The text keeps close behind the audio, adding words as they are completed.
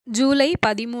July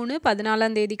 13,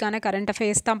 14 தேதிக்கான current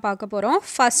affairs தான் பார்க்க போகிறோம்.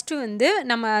 ஃபஸ்ட்டு வந்து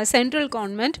நம்ம சென்ட்ரல்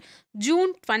கவர்மெண்ட்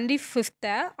ஜூன்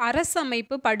 25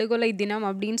 அரசமைப்பு படுகொலை தினம்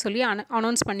அப்படின்னு சொல்லி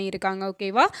அனௌன்ஸ் பண்ணியிருக்காங்க.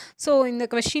 ஓகேவா? ஸோ இந்த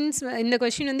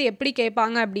கொஷின் வந்து எப்படி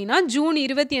கேட்பாங்க அப்படின்னா, ஜூன்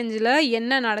 25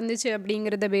 என்ன நடந்துச்சு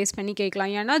அப்படிங்கிறத பேஸ் பண்ணி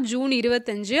கேட்கலாம். ஏன்னா ஜூன்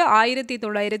 25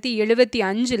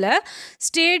 1975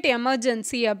 ஸ்டேட்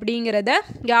எமர்ஜென்சி அப்படிங்கிறத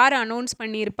யார் அனௌன்ஸ்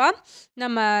பண்ணியிருப்பா?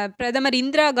 நம்ம பிரதமர்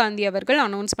இந்திரா காந்தி அவர்கள்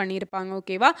அனௌன்ஸ் பண்ணியிருப்பாங்க.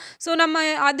 ஓகேவா? ஸோ நம்ம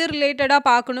அது ரிலேட்டடாக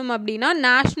பார்க்கணும் அப்படின்னா,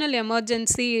 நேஷ்னல்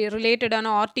எமர்ஜென்சி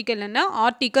ரிலேட்டடான ஆர்டிக்கல் என்ன?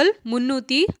 ஆர்டிக்கல்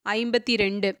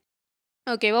 352.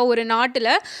 ஓகேவா? ஒரு நாட்டில்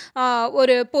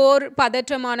ஒரு போர்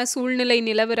பதற்றமான சூழ்நிலை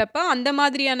நிலவுறப்ப அந்த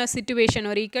மாதிரியான சிச்சுவேஷன்,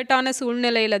 ஒரு இக்கட்டான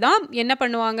சூழ்நிலையில் தான் என்ன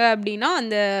பண்ணுவாங்க அப்படின்னா,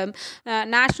 அந்த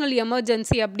நேஷ்னல்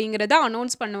எமர்ஜென்சி அப்படிங்கிறத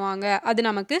அனௌன்ஸ் பண்ணுவாங்க. அது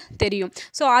நமக்கு தெரியும்.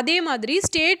 ஸோ அதே மாதிரி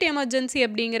ஸ்டேட் எமர்ஜென்சி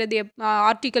அப்படிங்கிறது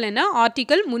ஆர்டிக்கல் என்ன?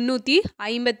 ஆர்டிக்கல்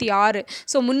 356.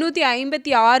 ஸோ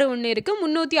 356 ஒன்று இருக்குது,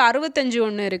 365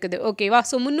 ஒன்று இருக்குது. ஓகேவா?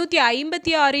 ஸோ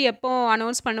 356 எப்போ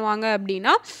அனௌன்ஸ் பண்ணுவாங்க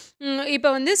அப்படின்னா,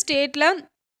 இப்போ வந்து ஸ்டேட்டில்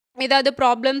ஏதாவது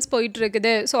ப்ராப்ளம்ஸ்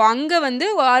போயிட்டுருக்குது, ஸோ அங்கே வந்து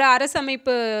ஒரு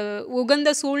அரசமைப்பு உகந்த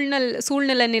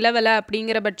சூழ்நிலை நிலவலை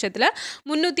அப்படிங்கிற பட்சத்தில்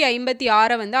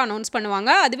 356 வந்து அனௌன்ஸ் பண்ணுவாங்க.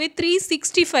 அதுவே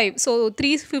 365, ஸோ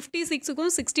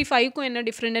 356க்கும் 65க்கும் என்ன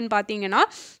டிஃப்ரெண்ட்னு பார்த்தீங்கன்னா,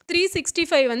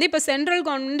 365 வந்து இப்போ சென்ட்ரல்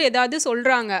கவர்மெண்ட் ஏதாவது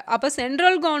சொல்கிறாங்க, அப்போ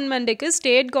சென்ட்ரல் கவர்மெண்ட்டுக்கு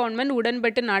ஸ்டேட் கவர்மெண்ட்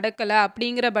உடன்பட்டு நடக்கலை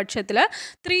அப்படிங்கிற பட்சத்தில்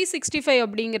 365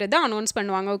 அப்படிங்கிறத அனௌன்ஸ்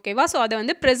பண்ணுவாங்க. ஓகேவா? ஸோ அதை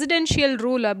வந்து பிரசிடென்ஷியல்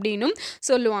ரூல் அப்படின்னும்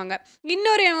சொல்லுவாங்க.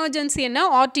 இன்னொரு எமர்ஜென்சி என்ன?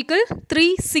 ஆர்டிக்கல்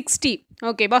 360.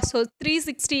 ஓகேவா? ஸோ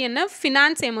 360 என்ன?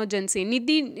 ஃபினான்ஸ் எமர்ஜென்சி,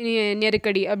 நிதி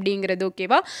நெருக்கடி அப்படிங்கிறது.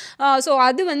 ஓகேவா? ஸோ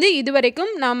அது வந்து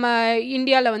இதுவரைக்கும் நம்ம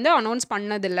இந்தியாவில் வந்து அனௌன்ஸ்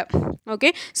பண்ணதில்லை.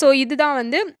 ஓகே, ஸோ இதுதான்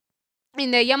வந்து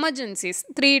இந்த emergencies,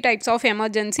 3 types of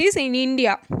emergencies in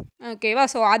India. ஓகேவா?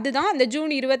 ஸோ அதுதான் அந்த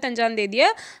ஜூன் 25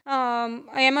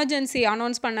 எமர்ஜென்சி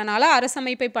அனௌன்ஸ் பண்ணனால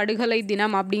அரசமைப்பை படுகொலை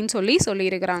தினம் அப்படின்னு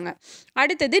சொல்லியிருக்கிறாங்க.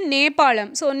 அடுத்தது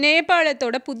நேபாளம். ஸோ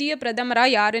நேபாளத்தோட புதிய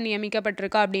பிரதமராக யார்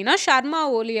நியமிக்கப்பட்டிருக்கா அப்படின்னா, ஷர்மா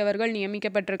ஓலி அவர்கள்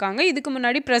நியமிக்கப்பட்டிருக்காங்க. இதுக்கு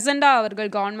முன்னாடி பிரசண்டாக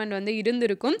அவர்கள் கவர்மெண்ட் வந்து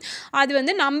இருந்திருக்கும். அது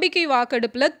வந்து நம்பிக்கை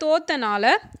வாக்கெடுப்பில்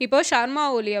தோத்தனால இப்போ ஷர்மா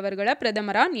ஓலி அவர்களை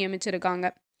பிரதமராக நியமிச்சிருக்காங்க.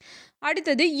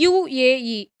 அடுத்தது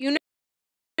UAE,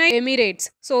 எமிரேட்ஸ்.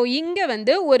 ஸோ இங்கே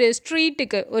வந்து ஒரு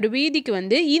ஸ்ட்ரீட்டுக்கு, ஒரு வீதிக்கு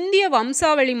வந்து இந்திய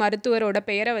வம்சாவளி மருத்துவரோட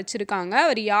பெயரை வச்சுருக்காங்க.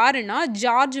 அவர் யாருன்னா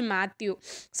ஜார்ஜ் மேத்யூ.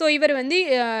 ஸோ இவர் வந்து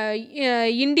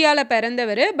இந்தியாவில்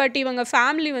பிறந்தவர், பட் இவங்க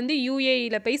ஃபேமிலி வந்து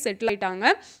UAEயில் போய் செட்டில் ஆகிட்டாங்க.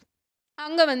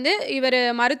 அங்கே வந்து இவர்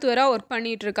மருத்துவராக ஒர்க்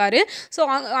பண்ணிகிட்ருக்காரு. ஸோ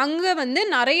அங்கே வந்து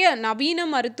நிறைய நவீன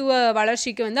மருத்துவ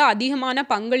வளர்ச்சிக்கு வந்து அதிகமான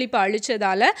பங்களிப்பு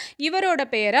அளித்ததால் இவரோட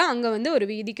பெயரை அங்கே வந்து ஒரு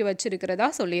வீதிக்கு வச்சுருக்கிறதா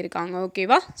சொல்லியிருக்காங்க.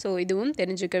 ஓகேவா? ஸோ இதுவும்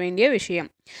தெரிஞ்சுக்க வேண்டிய விஷயம்.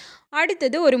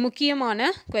 அடுத்தது ஒரு முக்கியமான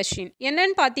கொஸ்டின்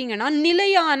என்னன்னு பார்த்தீங்கன்னா,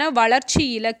 நிலையான வளர்ச்சி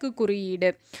இலக்கு குறியீடு.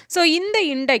 ஸோ இந்த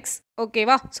இண்டெக்ஸ்,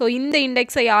 ஓகேவா? ஸோ இந்த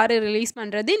இண்டெக்ஸை யார் ரிலீஸ்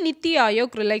பண்ணுறது? நித்தி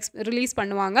ஆயோக் ரிலீஸ்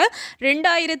பண்ணுவாங்க.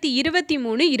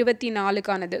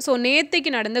 2023-24க்கானது. ஸோ நேற்றுக்கு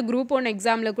நடந்த குரூப் 1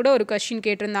 எக்ஸாமில் கூட ஒரு கொஸ்டின்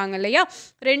கேட்டிருந்தாங்க இல்லையா?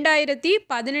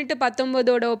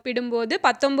 2018-19 ஒப்பிடும்போது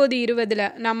 19-20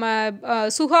 நம்ம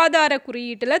சுகாதார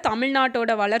குறியீட்டில் தமிழ்நாட்டோட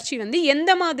வளர்ச்சி வந்து எந்த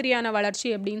மாதிரியான வளர்ச்சி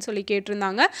அப்படின்னு சொல்லி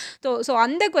கேட்டிருந்தாங்க. ஸோ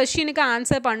அந்த கொஸ்டினுக்கு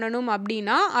ஆன்சர் பண்ணணும்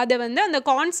அப்படின்னா அதை வந்து அந்த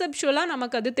கான்செப்சுவலாக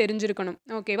நமக்கு அது தெரிஞ்சிருக்கணும்.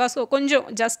 ஓகேவா? ஸோ கொஞ்சம்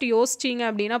ஜஸ்ட் யோசிச்சிங்க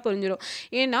அப்படின்னா புரிஞ்சிடும்.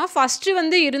 ஏன்னா ஃபஸ்ட்டு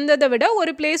வந்து இருந்ததை விட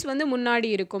ஒரு பிளேஸ் வந்து முன்னாடி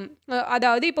இருக்கும்.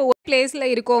 அதாவது இப்போ ஒரு பிளேஸில்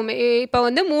இருக்கோம், இப்போ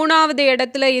வந்து 3வது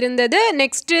இடத்துல இருந்தது,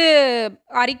 நெக்ஸ்ட்டு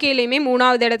அறிக்கையிலையுமே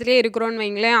 3வது இடத்துலேயே இருக்கிறோன்னு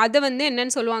வைங்களேன். அதை வந்து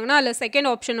என்னென்னு சொல்லுவாங்கன்னா, அதில் செகண்ட்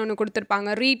ஆப்ஷன் ஒன்று கொடுத்துருப்பாங்க,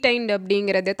 ரீடைன்டு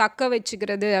அப்படிங்கிறது, தக்க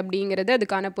வச்சுக்கிறது அப்படிங்கிறது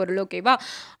அதுக்கான பொருள். ஓகேவா?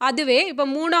 அதுவே இப்போ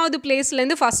 3வது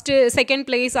பிளேஸ்லேருந்து செகண்ட்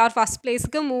பிளேஸ் ஆர் ஃபஸ்ட்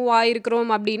பிளேஸ்க்கு மூவ்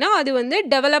ஆகிருக்கிறோம் அப்படின்னா அது வந்து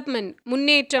டெவலப்மெண்ட்,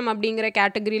 முன்னேற்றம் அப்படிங்கிற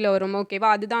கேட்டகரியில் வரும். ஓகேவா?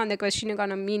 அதுதான் அந்த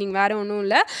கொஸ்டினுக்கான மீனிங், வேறு ஒன்றும்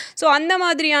இல்லை. ஸோ அந்த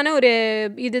மாதிரியான ஒரு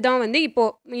இதுதான் வந்து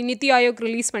இப்போது நித்தி ஆயோக்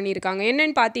ரிலீஸ் பண்ணியிருக்காங்க.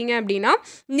 என்னென்னு பார்த்தீங்க அப்படின்னா,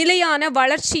 நிலையான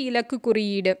வளர்ச்சி இலக்கு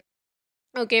குறியீடு.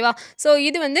 ஓகேவா? ஸோ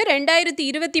இது வந்து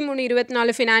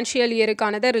 2023-24 ஃபினான்ஷியல்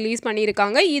இயருக்கானதை ரிலீஸ்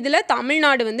பண்ணியிருக்காங்க. இதில்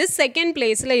தமிழ்நாடு வந்து செகண்ட்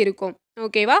பிளேஸில் இருக்கும்.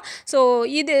 ஓகேவா? ஸோ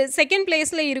இது செகண்ட்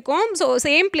பிளேஸில் இருக்கும். ஸோ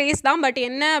சேம் பிளேஸ் தான், பட்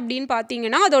என்ன அப்படின்னு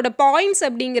பார்த்தீங்கன்னா அதோட பாயிண்ட்ஸ்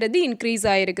அப்படிங்கிறது இன்க்ரீஸ்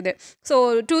ஆகிருக்குது. ஸோ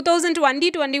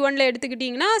 2020-21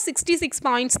 எடுத்துக்கிட்டிங்கன்னா 66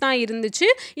 பாயிண்ட்ஸ் தான் இருந்துச்சு.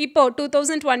 இப்போது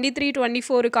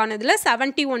 2023-24க்கானதில்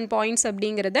 71 பாயிண்ட்ஸ்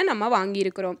அப்படிங்கிறத நம்ம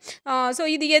வாங்கியிருக்கிறோம். ஸோ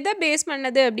இது எதை பேஸ்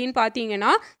பண்ணது அப்படின்னு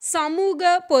பார்த்தீங்கன்னா,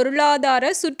 சமூக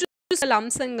பொருளாதார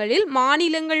அம்சங்களில்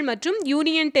மாநிலங்கள் மற்றும்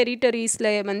யூனியன் டெரிட்டரிஸில்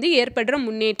வந்து ஏற்படுற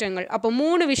முன்னேற்றங்கள். அப்போ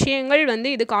 3 விஷயங்கள் வந்து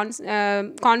இது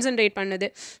கான்சன்ட்ரேட் பண்ணுது.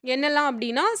 என்னெல்லாம்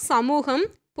அப்படின்னா, சமூகம்,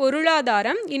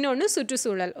 பொருளாதாரம், இன்னொன்று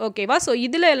சுற்றுச்சூழல். ஓகேவா? ஸோ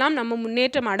இதில் எல்லாம் நம்ம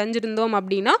முன்னேற்றம் அடைஞ்சிருந்தோம்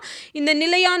அப்படின்னா இந்த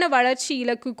நிலையான வளர்ச்சி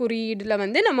இலக்கு குறியீடில்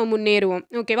வந்து நம்ம முன்னேறுவோம்.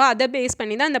 ஓகேவா? அதை பேஸ்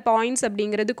பண்ணி தான் இந்த பாயிண்ட்ஸ்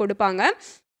அப்படிங்கிறது கொடுப்பாங்க.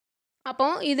 அப்போ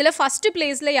இதில் ஃபஸ்ட்டு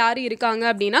பிளேஸில் யார் இருக்காங்க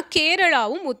அப்படின்னா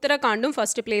கேரளாவும் உத்தரகாண்டும்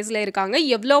ஃபஸ்ட்டு பிளேஸில் இருக்காங்க.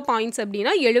 எவ்வளோ பாயிண்ட்ஸ்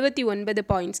அப்படின்னா 79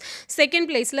 பாயிண்ட்ஸ். செகண்ட்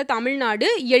பிளேஸில் தமிழ்நாடு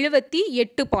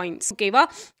 78 பாயிண்ட்ஸ். ஓகேவா?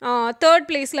 தேர்ட்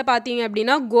பிளேஸில் பார்த்தீங்க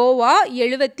அப்படின்னா கோவா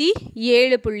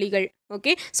 77 புள்ளிகள்.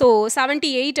 ஓகே, ஸோ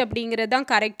 78 அப்படிங்கிறது தான்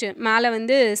கரெக்டு. மேலே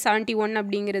வந்து 71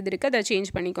 அப்படிங்கிறது இருக்குது, அதை சேஞ்ச்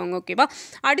பண்ணிக்கோங்க. ஓகேவா?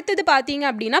 அடுத்தது பார்த்தீங்க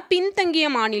அப்படின்னா பின்தங்கிய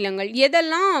மாநிலங்கள்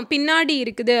எதெல்லாம் பின்னாடி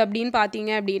இருக்குது அப்படின்னு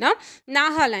பார்த்தீங்க அப்படின்னா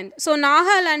நாகாலாந்து. ஸோ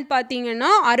நாகாலாந்து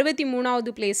பார்த்தீங்கன்னா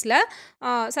 63வது பிளேஸில்,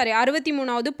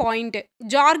 63வது பாயிண்ட்டு.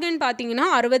 ஜார்க்கண்ட் பார்த்தீங்கன்னா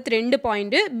 62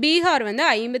 பாயிண்ட்டு. பீகார் வந்து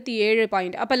 57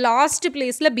 பாயிண்ட். அப்போ லாஸ்ட்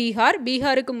பிளேஸில்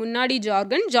பீகாருக்கு முன்னாடி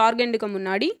ஜார்க்கண்டுக்கு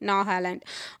முன்னாடி நாகாலாந்து.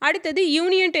 அடுத்தது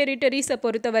யூனியன் டெரிட்டரிஸை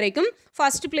பொறுத்த வரைக்கும்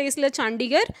ஃபர்ஸ்ட் பிளேஸில்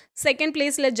சண்டிகர், செகண்ட்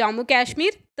பிளேஸில் Jammu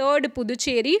Kashmir, third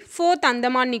Puducherry, fourth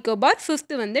Andaman Nicobar,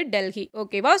 fifth வந்து டெல்லி.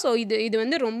 ஓகேவா? ஸோ இது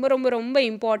வந்து ரொம்ப ரொம்ப ரொம்ப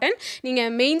இம்பார்ட்டன்ட்.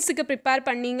 நீங்கள் மெயின்ஸுக்கு ப்ரிப்பேர்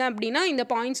பண்ணீங்க அப்படின்னா இந்த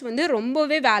பாயிண்ட்ஸ் வந்து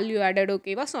ரொம்பவே வேல்யூ ஆடட்.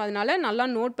 ஓகேவா? ஸோ அதனால் நல்லா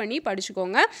நோட் பண்ணி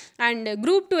படிச்சுக்கோங்க. அண்ட்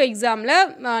குரூப் 2 எக்ஸாமில்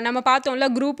நம்ம பார்த்தோம்ல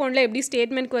குரூப் 1ல் எப்படி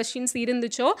ஸ்டேட்மெண்ட் கொஸ்டின்ஸ்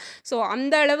இருந்துச்சோ, ஸோ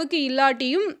அந்த அளவுக்கு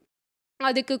இல்லாட்டியும்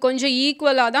அதுக்கு கொஞ்சம்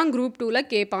ஈக்குவலாக தான் குரூப் 2ல்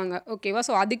கேட்பாங்க. ஓகேவா?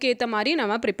 ஸோ அதுக்கேற்ற மாதிரி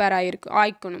நம்ம ப்ரிப்பேர்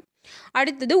ஆயிக்கணும்.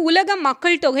 அடுத்தது உலக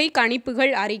மக்கள் தொகை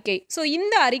கணிப்புகள் அறிக்கை. ஸோ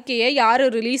இந்த அறிக்கையை யார்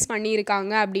ரிலீஸ்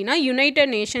பண்ணியிருக்காங்க அப்படின்னா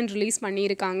யுனைடெட் நேஷன் ரிலீஸ்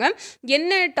பண்ணியிருக்காங்க.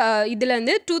 என்ன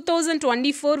இதுலேருந்து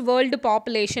 2024 வேர்ல்டு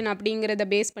பாப்புலேஷன் அப்படிங்கிறத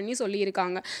பேஸ் பண்ணி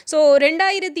சொல்லியிருக்காங்க. ஸோ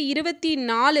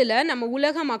 2024 நம்ம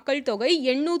உலக மக்கள் தொகை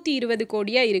 820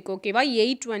 கோடியாக இருக்குது. ஓகேவா?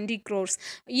 820 crores.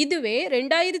 இதுவே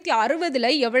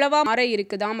 2060 எவ்வளவா மாற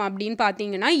இருக்குதாம் அப்படின்னு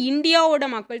பார்த்தீங்கன்னா இந்தியாவோட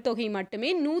மக்கள் தொகை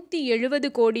மட்டுமே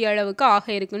 170 கோடி அளவுக்கு ஆக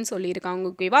இருக்குன்னு சொல்லியிருக்காங்க.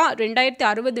 ஓகேவா?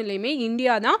 2060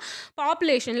 இந்தியா தான்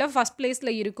பாப்புலேஷனில் ஃபஸ்ட்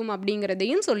பிளேஸில் இருக்கும்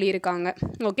அப்படிங்கிறதையும் சொல்லியிருக்காங்க.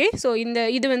 ஓகே, ஸோ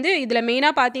இது வந்து இதில்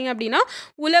மெயினாக பார்த்தீங்க அப்படின்னா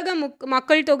உலக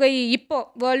மக்கள் தொகை இப்போ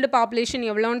வேர்ல்டு பாப்புலேஷன்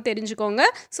எவ்வளோன்னு தெரிஞ்சுக்கோங்க.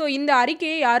 ஸோ இந்த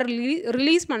அறிக்கையை யார்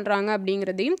ரிலீஸ் பண்ணுறாங்க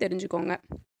அப்படிங்கிறதையும் தெரிஞ்சுக்கோங்க.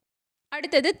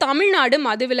 அடுத்தது தமிழ்நாடு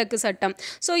மதுவிலக்கு சட்டம்.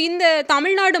 ஸோ இந்த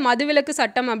தமிழ்நாடு மதுவிலக்கு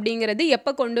சட்டம் அப்படிங்கிறது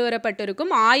எப்போ கொண்டு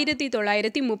வரப்பட்டிருக்கும்?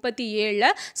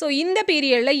 1937. ஸோ இந்த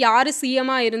பீரியடில் யார்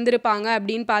சிஎம்மாக இருந்திருப்பாங்க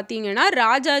அப்படின்னு பார்த்தீங்கன்னா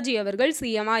ராஜாஜி அவர்கள்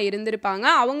சிஎம்மாக இருந்திருப்பாங்க.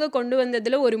 அவங்க கொண்டு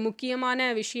வந்ததில் ஒரு முக்கியமான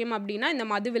விஷயம் அப்படின்னா இந்த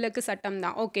மதுவிலக்கு சட்டம்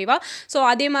தான். ஓகேவா? ஸோ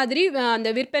அதே மாதிரி அந்த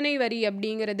விற்பனை வரி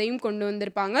அப்படிங்கிறதையும் கொண்டு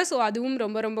வந்திருப்பாங்க. ஸோ அதுவும்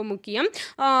ரொம்ப ரொம்ப முக்கியம்.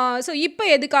 ஸோ இப்போ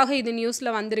எதுக்காக இது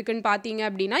நியூஸில் வந்திருக்குன்னு பார்த்தீங்க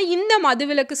அப்படின்னா இந்த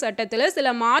மதுவிலக்கு சட்டத்தில்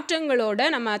சில மாற்றங்கள்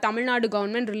நம்ம தமிழ்நாடு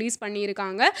கவர்மெண்ட் ரிலீஸ்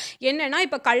பண்ணியிருக்காங்க. என்னன்னா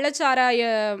இப்போ கள்ளச்சாராய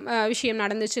விஷயம்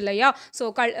நடந்துச்சு இல்லையா? ஸோ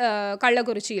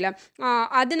கள்ளக்குறிச்சியில்,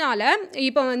 அதனால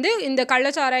இப்போ வந்து இந்த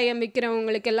கள்ளச்சாராயம்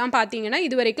விற்கிறவங்களுக்கெல்லாம் பார்த்தீங்கன்னா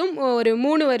இது வரைக்கும் ஒரு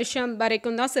 3 வருஷம்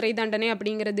வரைக்கும் தான் சிறை தண்டனை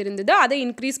அப்படிங்கிறது இருந்தது. அதை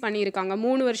இன்க்ரீஸ் பண்ணியிருக்காங்க.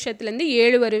 3 வருஷத்துலேருந்து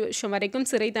 7 வருஷம் வரைக்கும்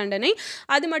சிறை தண்டனை.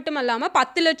 அது மட்டும் இல்லாமல்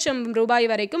 10 லட்சம் ரூபாய்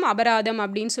வரைக்கும் அபராதம்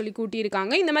அப்படின்னு சொல்லி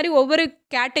கூட்டியிருக்காங்க. இந்த மாதிரி ஒவ்வொரு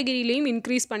கேட்டகரியிலையும்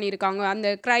இன்க்ரீஸ் பண்ணியிருக்காங்க.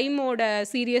 அந்த க்ரைமோட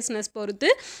சீரியஸ்னஸ் பொறுத்து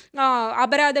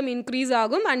அபராதம் இன்க்ரீஸ்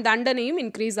ஆகும் அண்ட் தண்டனையும்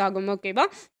இன்க்ரீஸ் ஆகும். ஓகேவா?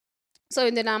 ஸோ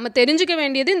இந்த நம்ம தெரிஞ்சுக்க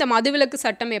வேண்டியது இந்த மதுவிலக்கு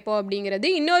சட்டம் எப்போ அப்படிங்கிறது.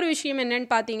 இன்னொரு விஷயம் என்னன்னு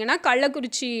பார்த்தீங்கன்னா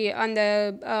கள்ளக்குறிச்சி அந்த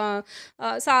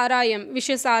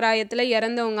விஷ சாராயத்தில்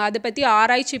இறந்தவங்க அதை பற்றி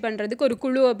ஆராய்ச்சி பண்ணுறதுக்கு ஒரு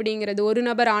குழு அப்படிங்கிறது ஒரு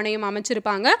நபர் ஆணையம்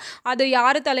அமைச்சிருப்பாங்க. அது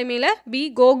யார் தலைமையில்?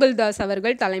 கோகுல்தாஸ்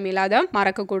அவர்கள் தலைமையில். அதை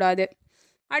மறக்கக்கூடாது.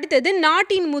 அடுத்தது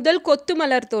நாட்டின் முதல்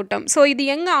கொத்துமலர் தோட்டம். ஸோ இது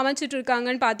எங்கே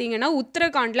அமைச்சிட்ருக்காங்கன்னு பார்த்தீங்கன்னா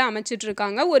உத்தரகாண்டில்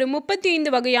அமைச்சிட்ருக்காங்க. ஒரு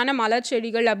 35 வகையான மலர்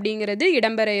செடிகள் அப்படிங்கிறது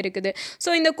இடம்பெற இருக்குது. ஸோ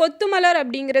இந்த கொத்துமலர்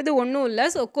அப்படிங்கிறது ஒன்றும் இல்லை.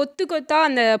 ஸோ கொத்தாக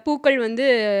அந்த பூக்கள் வந்து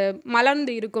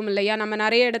மலர்ந்து இருக்கும் இல்லையா? நம்ம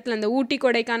நிறைய இடத்துல இந்த ஊட்டி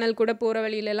கொடைக்கானல் கூட போகிற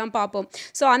வழியிலலாம் பார்ப்போம்.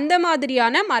 ஸோ அந்த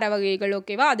மாதிரியான மர வகைகள்.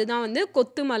 ஓகேவா? அதுதான் வந்து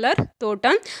கொத்துமலர்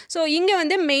தோட்டம். ஸோ இங்கே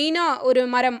வந்து மெயினாக ஒரு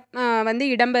மரம் வந்து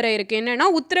இடம்பெற இருக்குது. என்னென்னா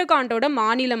உத்தரகாண்டோட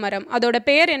மாநில மரம். அதோட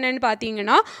பேர் என்னன்னு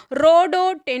பார்த்தீங்கன்னா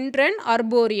ரோடோடென்ட்ரன்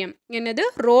அர்போரியம். என்னது?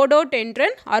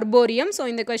 ரோடோடென்ட்ரன் அர்போரியம். ஸோ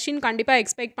இந்த கொஸ்டின் கண்டிப்பாக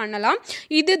எக்ஸ்பெக்ட் பண்ணலாம்.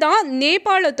 இதுதான்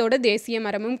நேபாளத்தோட தேசிய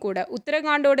மரமும் கூட.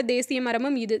 உத்தரகாண்டோட தேசிய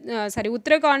மரமும்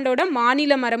உத்தரகாண்டோட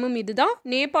மாநில மரமும் இதுதான்.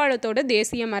 நேபாளத்தோட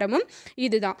தேசிய மரமும்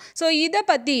இதுதான். ஸோ இதை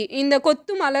பற்றி இந்த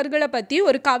கொத்து மலர்களை பற்றி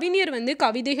ஒரு கவிஞர் வந்து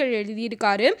கவிதைகள்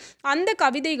எழுதியிருக்காரு. அந்த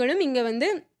கவிதைகளும் இங்கே வந்து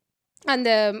அந்த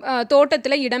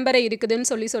தோட்டத்தில் இடம்பெற இருக்குதுன்னு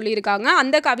சொல்லியிருக்காங்க.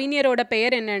 அந்த கவிஞரோட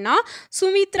பெயர் என்னன்னா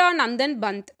சுமித்ரா நந்தன்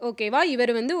பந்த். ஓகேவா?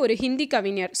 இவர் வந்து ஒரு ஹிந்தி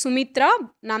கவிஞர், சுமித்ரா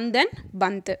நந்தன்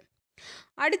பந்த்.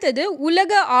 அடுத்தது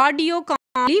உலக ஆடியோ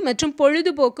காணொலி மற்றும்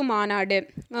பொழுதுபோக்கு மாநாடு,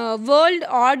 world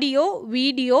audio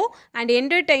video and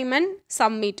entertainment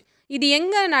submit. இது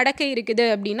எங்கே நடக்க இருக்குது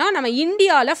அப்படின்னா நம்ம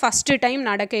இந்தியாவில் ஃபஸ்ட்டு டைம்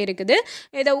நடக்க இருக்குது.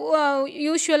 இதை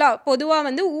யூஸ்வலாக பொதுவாக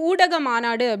வந்து ஊடக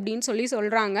மாநாடு அப்படின்னு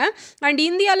சொல்கிறாங்க. அண்ட்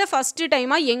இந்தியாவில் ஃபஸ்ட்டு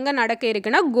டைமாக எங்கே நடக்க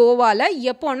இருக்குன்னா கோவாவில்.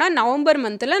 எப்போன்னா நவம்பர்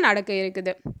மந்தில் நடக்க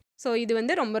இருக்குது. ஸோ இது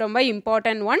வந்து ரொம்ப ரொம்ப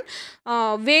இம்பார்ட்டன்ட் ஒன்.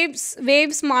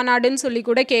 வேவ்ஸ் மாநாடுன்னு சொல்லி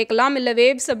கூட கேட்கலாம், இல்லை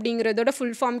வேவ்ஸ் அப்படிங்கிறதோட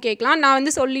ஃபுல் ஃபார்ம் கேட்கலாம். நான்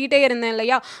வந்து சொல்லிகிட்டே இருந்தேன்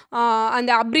இல்லையா,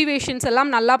 அந்த அப்ரிவேஷன்ஸ்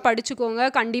எல்லாம் நல்லா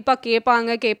படிச்சுக்கோங்க, கண்டிப்பாக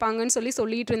கேட்பாங்கன்னு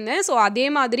சொல்லிகிட்டு இருந்தேன். ஸோ அதே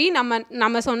மாதிரி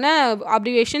நம்ம சொன்ன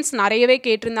அப்ரிவேஷன்ஸ் நிறையவே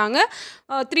கேட்டிருந்தாங்க.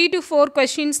 3 to 4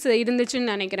 கொஷின்ஸ்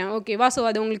இருந்துச்சுன்னு நினைக்கிறேன். ஓகேவா? ஸோ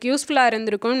அது உங்களுக்கு யூஸ்ஃபுல்லாக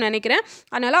இருந்திருக்கும்னு நினைக்கிறேன்.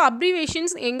 அதனால்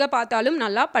அப்ரிவேஷன்ஸ் எங்கே பார்த்தாலும்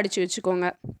நல்லா படித்து வச்சுக்கோங்க.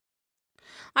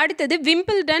 அடுத்தது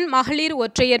விம்பிள்டன் மகளிர்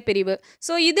ஒற்றையர் பிரிவு.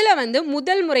 ஸோ இதில் வந்து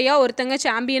முதல் முறையாக ஒருத்தங்க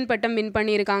சாம்பியன் பட்டம் வின்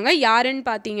பண்ணியிருக்காங்க. யாருன்னு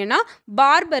பார்த்தீங்கன்னா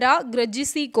பார்பரா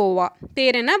கிரெஜிசிகோவா.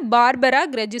 பேர் என்ன? பார்பரா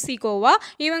கிரெஜிசிகோவா.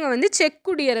 இவங்க வந்து செக்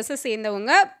குடியரசை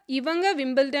சேர்ந்தவங்க. இவங்க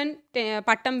விம்பிள்டன்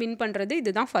பட்டம் வின் பண்ணுறது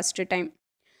இதுதான் ஃபஸ்ட்டு டைம்.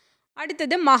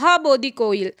 அடுத்தது மகாபோதி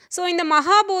கோயில். ஸோ இந்த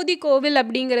மகாபோதி கோவில்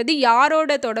அப்படிங்கிறது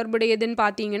யாரோட தொடர்புடையதுன்னு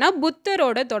பார்த்தீங்கன்னா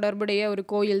புத்தரோட தொடர்புடைய ஒரு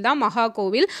கோயில் தான் மகா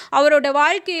கோவில். அவரோட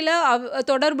வாழ்க்கையில்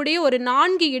தொடர்புடைய ஒரு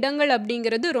 4 இடங்கள்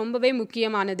அப்படிங்கிறது ரொம்பவே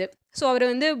முக்கியமானது. ஸோ அவர்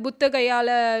வந்து புத்த கையால்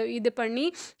இது பண்ணி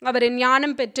அவர்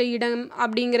ஞானம் பெற்ற இடம்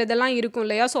அப்படிங்கிறதெல்லாம் இருக்கும்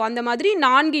இல்லையா. ஸோ அந்த மாதிரி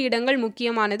 4 இடங்கள்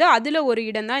முக்கியமானது. அதில் ஒரு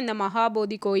இடம் தான் இந்த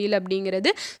மகாபோதி கோயில்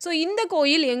அப்படிங்கிறது. ஸோ இந்த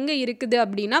கோயில் எங்கே இருக்குது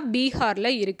அப்படின்னா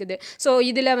பீகாரில் இருக்குது. ஸோ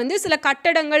இதில் வந்து சில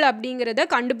கட்டடங்கள் அப்படிங்கிறத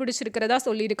கண்டுபிடிச்சிருக்கிறதா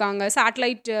சொல்லியிருக்காங்க.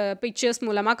 சேட்டலைட் பிக்சர்ஸ்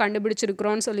மூலமாக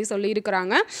கண்டுபிடிச்சிருக்கிறோன்னு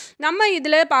சொல்லியிருக்கிறாங்க. நம்ம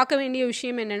இதில் பார்க்க வேண்டிய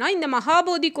விஷயம் என்னென்னா, இந்த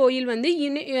மகாபோதி கோயில் வந்து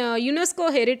யுனெஸ்கோ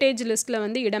ஹெரிட்டேஜ் லிஸ்ட்டில்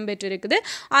வந்து இடம்பெற்றிருக்குது.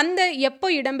 அந்த எப்போ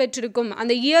இடம்பெற்று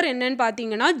அந்த இயர் என்னன்னு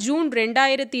பார்த்தீங்கன்னா ஜூன்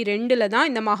 2002 தான்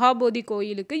இந்த மகாபோதி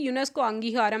கோயிலுக்கு யுனெஸ்கோ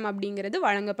அங்கீகாரம் அப்படிங்கிறது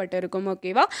வழங்கப்பட்டிருக்கும்.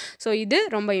 ஓகேவா? ஸோ இது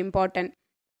ரொம்ப இம்பார்ட்டன்ட்.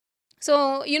 ஸோ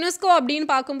யுனெஸ்கோ அப்படின்னு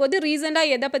பார்க்கும்போது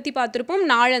ரீசெண்டாக எதை பற்றி பார்த்துருப்போம்?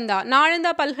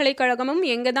 நாளந்தா பல்கலைக்கழகமும்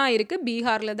எங்கே தான் இருக்குது?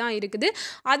 பீகாரில் தான் இருக்குது.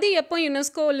 அது எப்போ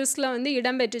யுனெஸ்கோ லிஸ்ட்டில் வந்து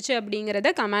இடம்பெற்றுச்சு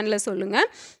அப்படிங்கிறத கமெண்டில் சொல்லுங்கள்.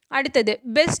 அடுத்தது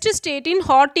பெஸ்ட் ஸ்டேட் இன்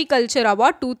ஹார்டிகல்ச்சர்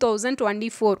அவார்ட்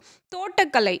 2024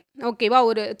 தோட்டக்கலை. ஓகேவா?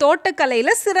 ஒரு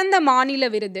தோட்டக்கலையில் சிறந்த மாநில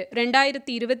விருது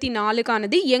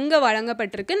 2024க்கானது எங்கே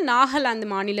வழங்கப்பட்டிருக்கு? நாகாலாந்து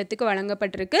மாநிலத்துக்கு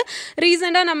வழங்கப்பட்டிருக்கு.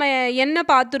 ரீசெண்டாக நம்ம என்ன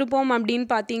பார்த்துருப்போம் அப்படின்னு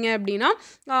பார்த்தீங்க அப்படின்னா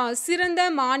சிறந்த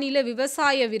மாநில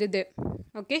விவசாய விருது.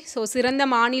 ஓகே, ஸோ சிறந்த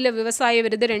மாநில விவசாய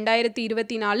விருது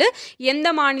 2024 எந்த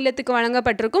மாநிலத்துக்கு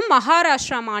வழங்கப்பட்டிருக்கும்?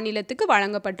 மகாராஷ்டிரா மாநிலத்துக்கு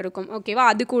வழங்கப்பட்டிருக்கும். ஓகேவா?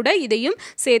 அது கூட இதையும்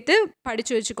சேர்த்து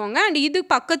படித்து வச்சுக்கோங்க. அண்ட் இது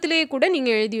பக்கத்துலேயே கூட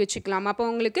நீங்கள் எழுதி வச்சுக்கலாம். அப்போ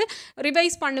உங்களுக்கு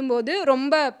ரிவைஸ் பண்ணும்போது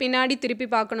ரொம்ப பின்னாடி திருப்பி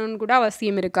பார்க்கணுன்னு கூட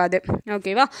அவசியம் இருக்காது.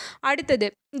 ஓகேவா? அடுத்தது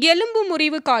எலும்பு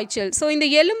முறிவு காய்ச்சல். ஸோ இந்த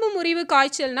எலும்பு முறிவு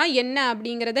காய்ச்சல்னா என்ன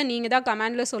அப்படிங்கிறத நீங்கள் தான்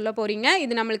கமெண்டில் சொல்ல போகிறீங்க.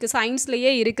 இது நம்மளுக்கு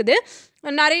சயின்ஸ்லேயே இருக்குது,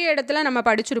 நிறைய இடத்துல நம்ம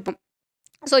படிச்சிருப்போம்.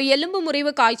 ஸோ எலும்பு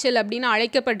முறிவு காய்ச்சல் அப்படின்னு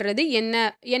அழைக்கப்படுறது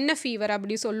என்ன ஃபீவர்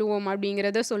அப்படி சொல்லுவோம்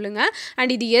அப்படிங்கிறத சொல்லுங்கள்.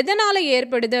 அண்ட் இது எதனால்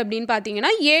ஏற்படுது அப்படின்னு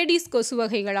பார்த்தீங்கன்னா ஏடிஸ் கொசு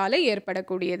வகைகளால்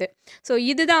ஏற்படக்கூடியது. ஸோ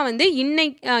இதுதான் வந்து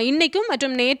இன்னைக்கும்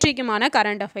மற்றும் நேற்றைக்குமான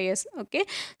current affairs. Okay,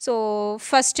 so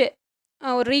first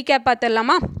ஒரு ரீகேப்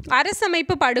பார்த்துடலாமா?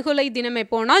 அரசமைப்பு படுகொலை தினம்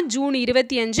எப்போனா ஜூன்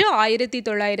 25,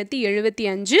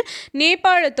 1975.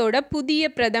 நேபாளத்தோட புதிய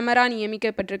பிரதமராக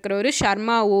நியமிக்கப்பட்டிருக்கிற ஒரு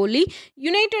ஷர்மா ஓலி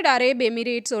யுனைடெட் அரேப்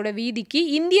எமிரேட்ஸோட வீதிக்கு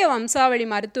இந்திய வம்சாவளி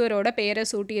மருத்துவரோட பெயரை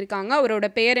சூட்டியிருக்காங்க. அவரோட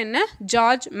பெயர் என்ன?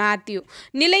 George Matthew.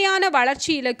 நிலையான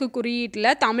வளர்ச்சி இலக்கு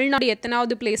குறியீட்டில் தமிழ்நாடு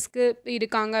எத்தனாவது பிளேஸ்க்கு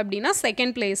இருக்காங்க அப்படின்னா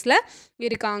 2nd பிளேஸில்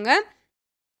இருக்காங்க.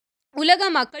 உலக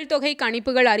மக்கள் தொகை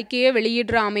கணிப்புகள் அறிக்கையை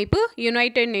வெளியிடுற அமைப்பு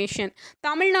யுனைடெட் நேஷன்.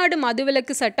 தமிழ்நாடு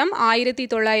மதுவிலக்கு சட்டம்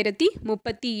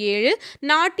 1937.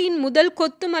 நாட்டின் முதல்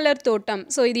கொத்துமலர் தோட்டம்.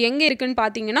 ஸோ இது எங்கே இருக்குன்னு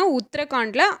பார்த்தீங்கன்னா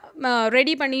உத்தரகாண்டில்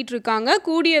ரெடி பண்ணிட்டு இருக்காங்க.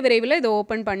 கூடிய விரைவில் இதை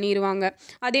ஓப்பன் பண்ணிடுவாங்க.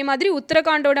 அதே மாதிரி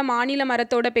உத்தரகாண்டோட மாநில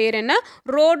மரத்தோட பேர் என்ன?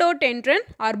 ரோடோடென்ட்ரன்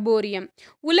அர்போரியம்.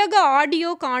 உலக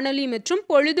ஆடியோ காணொலி மற்றும்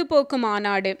பொழுதுபோக்கு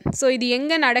மாநாடு. ஸோ இது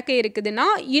எங்கே நடக்க இருக்குதுன்னா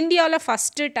இந்தியாவில்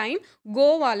ஃபஸ்ட்டு டைம்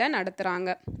கோவாவில் நடத்துகிறாங்க.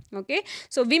 ஓகே,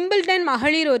 ஸோ விம்பிள்டன்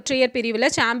மகளிர் ஒற்றையர்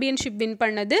பிரிவில் சாம்பியன்ஷிப் வின்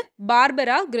பண்ணது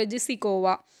பார்பரா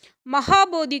கிரெஜிசிகோவா.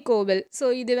 மகாபோதி கோவில். ஸோ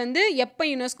இது வந்து எப்போ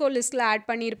யுனெஸ்கோ லிஸ்ட்டில் ஆட்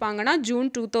பண்ணியிருப்பாங்கன்னா ஜூன்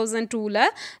 2002.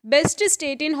 பெஸ்ட்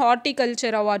ஸ்டேட் இன்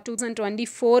ஹார்டிகல்ச்சர் அவார்ட்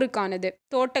 2024க்கானது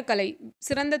தோட்டக்கலை,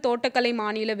 சிறந்த தோட்டக்கலை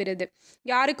மாநில விருது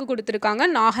யாருக்கு கொடுத்துருக்காங்க?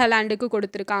 நாகாலாண்டுக்கு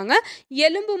கொடுத்துருக்காங்க.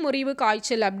 எலும்பு முறிவு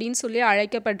காய்ச்சல் அப்படின்னு சொல்லி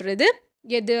அழைக்கப்படுறது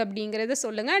எது அப்படிங்கிறத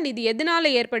சொல்லுங்கள். அண்ட் இது எதனால்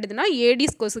ஏற்படுதுன்னா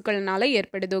ஏடிஸ் கொசுக்கள்னால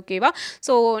ஏற்படுது. ஓகேவா?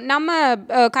 ஸோ நம்ம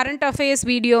கரண்ட் அஃபேர்ஸ்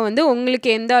வீடியோ வந்து உங்களுக்கு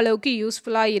எந்த அளவுக்கு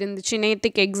யூஸ்ஃபுல்லாக இருந்துச்சு,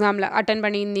 நேற்றுக்கு எக்ஸாமில் அட்டன்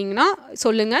பண்ணியிருந்தீங்கன்னா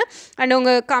சொல்லுங்கள். அண்ட்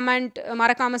உங்கள் கமெண்ட்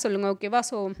மறக்காமல் சொல்லுங்கள். ஓகேவா?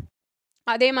 ஸோ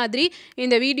அதே மாதிரி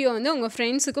இந்த வீடியோ வந்து உங்கள்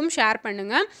ஃப்ரெண்ட்ஸுக்கும் ஷேர்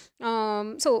பண்ணுங்கள்.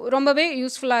 ஸோ ரொம்பவே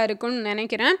யூஸ்ஃபுல்லாக இருக்கும்னு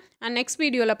நினைக்கிறேன். அண்ட் நெக்ஸ்ட்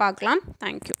வீடியோவில் பார்க்கலாம்.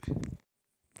 தேங்க்யூ.